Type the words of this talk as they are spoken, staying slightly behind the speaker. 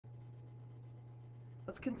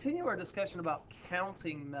Let's continue our discussion about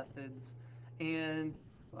counting methods. And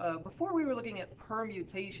before we were looking at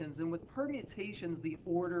permutations, and with permutations, the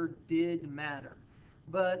order did matter.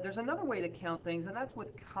 But there's another way to count things, and that's with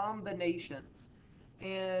combinations.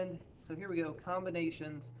 And so here we go,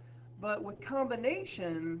 combinations. But with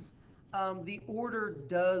combinations, the order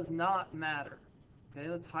does not matter. Okay,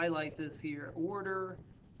 let's highlight this here. Order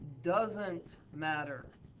doesn't matter.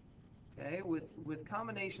 Okay, with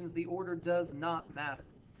combinations, the order does not matter.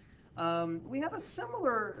 We have a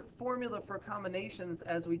similar formula for combinations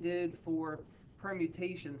as we did for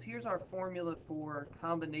permutations. Here's our formula for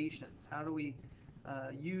combinations. How do we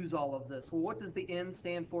use all of this? Well, what does the N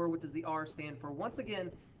stand for? What does the R stand for? Once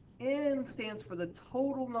again, N stands for the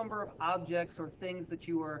total number of objects or things that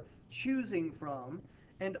you are choosing from,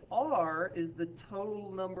 and R is the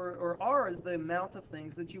total number, or R is the amount of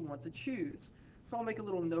things that you want to choose. So I'll make a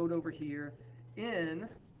little note over here. N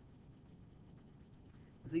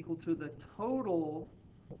is equal to the total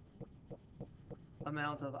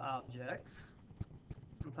amount of objects.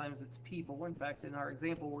 Sometimes it's people. In fact, in our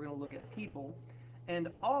example, we're going to look at people. And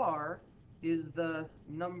R is the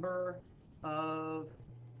number of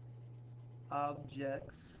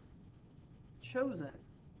objects chosen.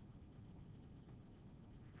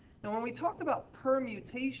 Now, when we talked about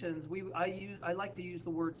permutations, I like to use the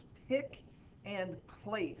words pick and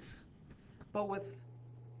place. But with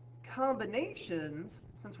combinations,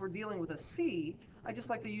 since we're dealing with a C, I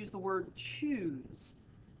just like to use the word choose.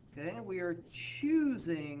 Okay, we are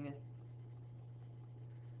choosing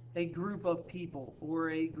a group of people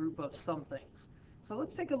or a group of somethings. So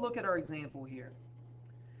let's take a look at our example here.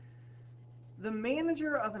 The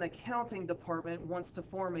manager of an accounting department wants to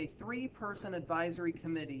form a 3-person advisory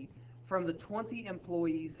committee from the 20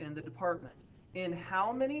 employees in the department. In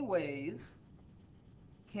how many ways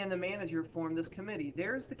can the manager form this committee?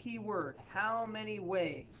 There's the key word, how many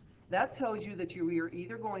ways. That tells you that you are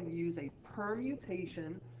either going to use a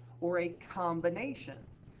permutation or a combination.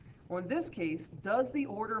 Well, in this case, does the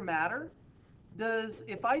order matter?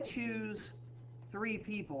 If I choose 3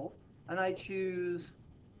 people, and I choose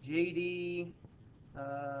JD,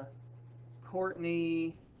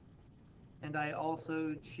 Courtney, and I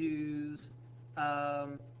also choose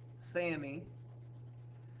Sammy,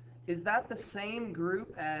 is that the same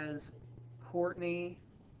group as Courtney,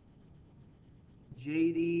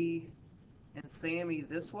 JD, and Sammy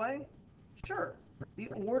this way? Sure. The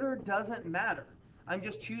order doesn't matter. I'm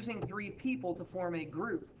just choosing 3 people to form a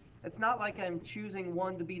group. It's not like I'm choosing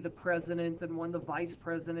one to be the president and one the vice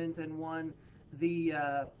president and one the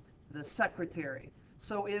secretary.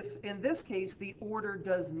 So if in this case the order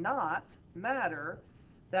does not matter,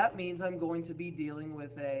 that means I'm going to be dealing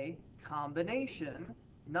with a combination,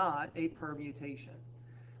 not a permutation.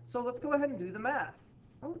 So let's go ahead and do the math.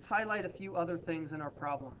 Well, let's highlight a few other things in our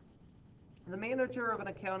problem. The manager of an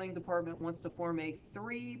accounting department wants to form a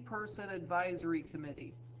 3-person advisory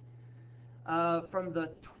committee from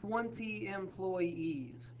the 20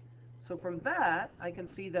 employees. So from that, I can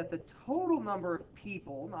see that the total number of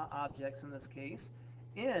people, not objects in this case,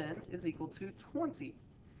 N is equal to 20.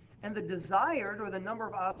 And the desired, or the number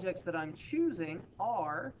of objects that I'm choosing,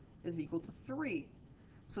 R, is equal to 3.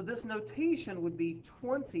 So this notation would be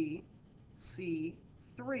 20C3.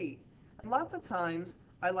 And lots of times,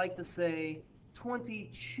 I like to say 20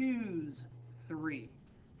 choose 3.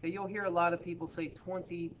 Okay, you'll hear a lot of people say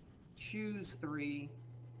 20 choose 3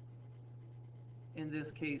 in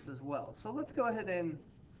this case as well. So let's go ahead and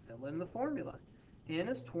fill in the formula. N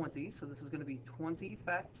is 20, so this is going to be 20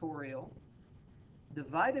 factorial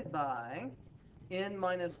divided by N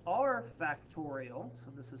minus R factorial,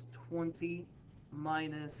 so this is 20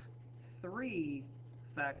 minus 3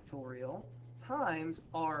 factorial times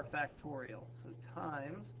R factorial, so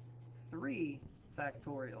times 3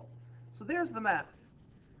 factorial. So there's the math.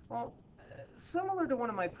 Well, similar to one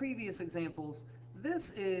of my previous examples,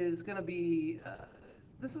 this is going to be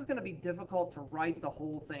difficult to write the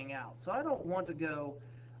whole thing out. So I don't want to go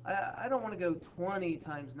 20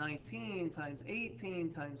 times 19 times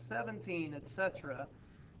 18 times 17, etc.,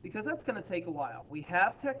 because that's going to take a while. We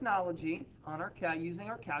have technology on our using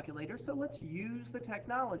our calculator, so let's use the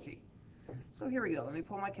technology. So here we go. Let me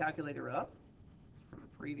pull my calculator up. It's from a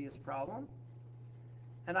previous problem.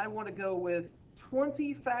 And I want to go with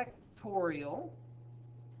 20 factorial.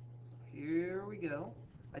 So here we go.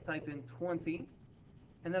 I type in 20,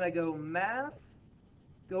 and then I go math,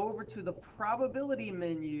 go over to the probability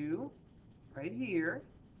menu right here,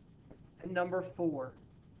 and number 4.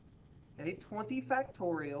 Okay, 20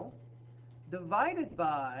 factorial divided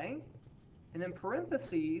by, and in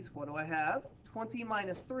parentheses, what do I have? 20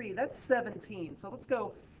 minus 3, that's 17. So let's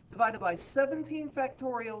go divided by 17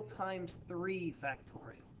 factorial times 3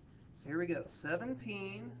 factorial. So here we go,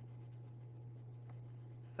 17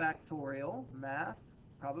 factorial, math,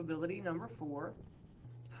 probability number 4,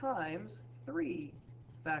 times 3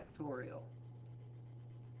 factorial.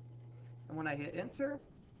 And when I hit enter,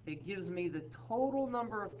 it gives me the total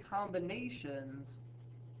number of combinations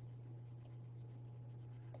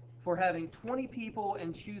for having 20 people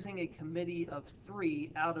and choosing a committee of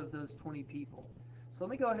 3 out of those 20 people. So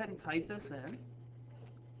let me go ahead and type this in.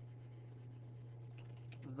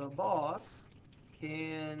 The boss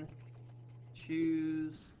can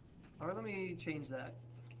choose, or let me change that.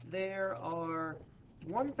 There are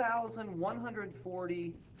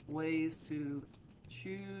 1,140 ways to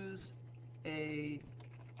choose a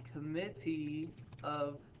committee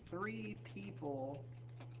of 3 people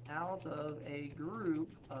out of a group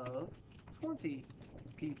of 20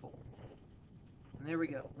 people. And there we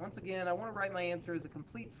go. Once again, I want to write my answer as a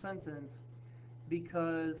complete sentence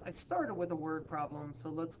because I started with a word problem, so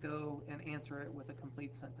let's go and answer it with a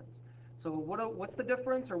complete sentence. So what's the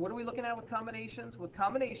difference, or what are we looking at with combinations? With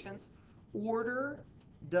combinations, order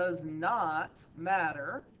does not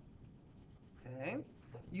matter. Okay?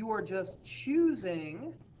 You are just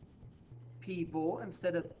choosing people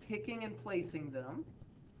instead of picking and placing them.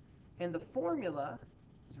 And the formula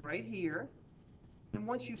is right here. And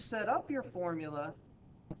once you set up your formula,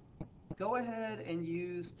 go ahead and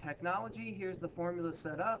use technology. Here's the formula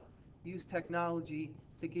set up. Use technology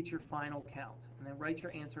to get your final count. And then write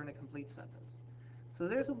your answer in a complete sentence. So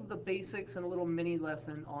there's the basics and a little mini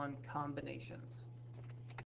lesson on combinations.